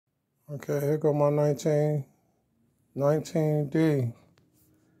Okay, here go my 19D.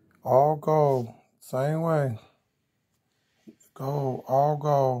 All gold. Same way. Gold. All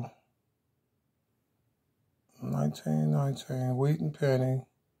gold. 1919. Wheat and penny.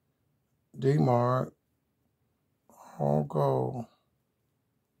 D-Mart. All gold.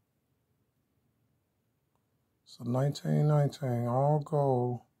 So 1919. All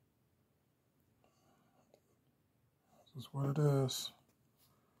gold. This is what it is.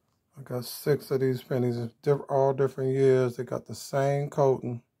 I got 6 of these pennies. All different years. They got the same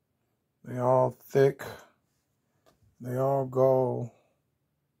coating. They all thick. They all gold.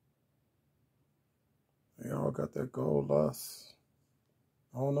 They all got that gold lust.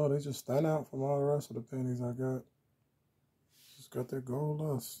 I don't know, they just stand out from all the rest of the pennies I got. Just got that gold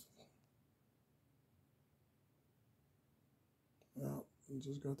lust. Yeah,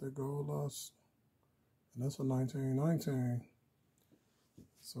 just got that gold lust. And that's a 1919.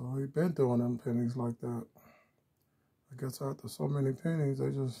 So he been doing them pennies like that. I guess after so many pennies,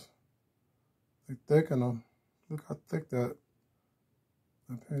 they thicken them. Look how thick that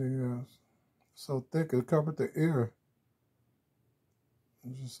penny is. So thick, it covered the ear.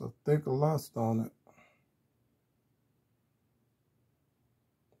 There's just a thick lust on it.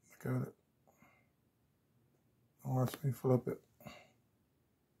 Look at it. Watch me flip it.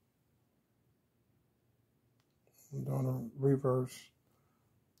 I'm doing a reverse.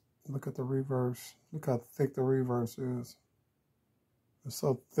 Look at the reverse. Look how thick the reverse is. It's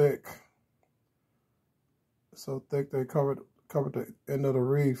so thick. It's so thick they covered the end of the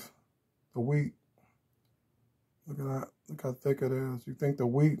reef, the wheat. Look at that. Look how thick it is. You think the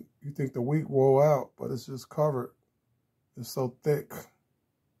wheat roll out, but it's just covered. It's so thick.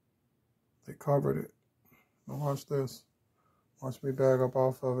 They covered it. Now watch this. Watch me bag up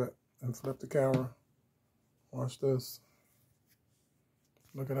off of it and flip the camera. Watch this.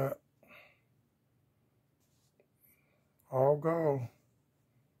 Look at that. All gold.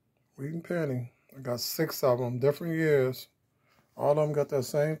 Wheat and penny. I got 6 of them, different years. All of them got that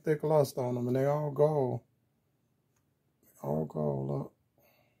same thick lust on them, and they all gold. All gold, look.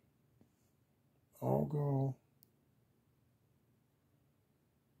 All gold.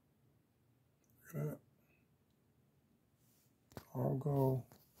 Look at that. All gold.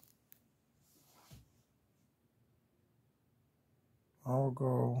 All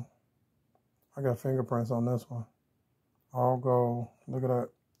gold. I got fingerprints on this one. All gold. Look at that.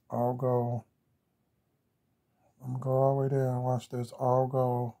 All gold. I'm going to go all the way there and watch this. All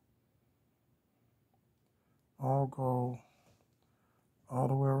gold. All gold. All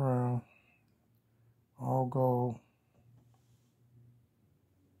the way around. All gold.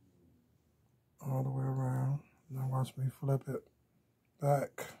 All the way around. Now watch me flip it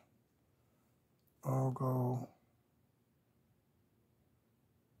back. All gold.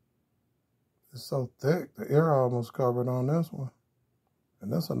 It's so thick, the ear almost covered on this one.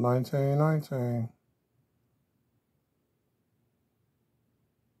 And this is a 1919.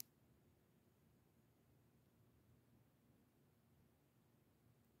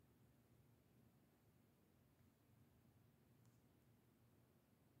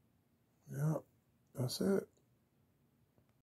 Yep, that's it.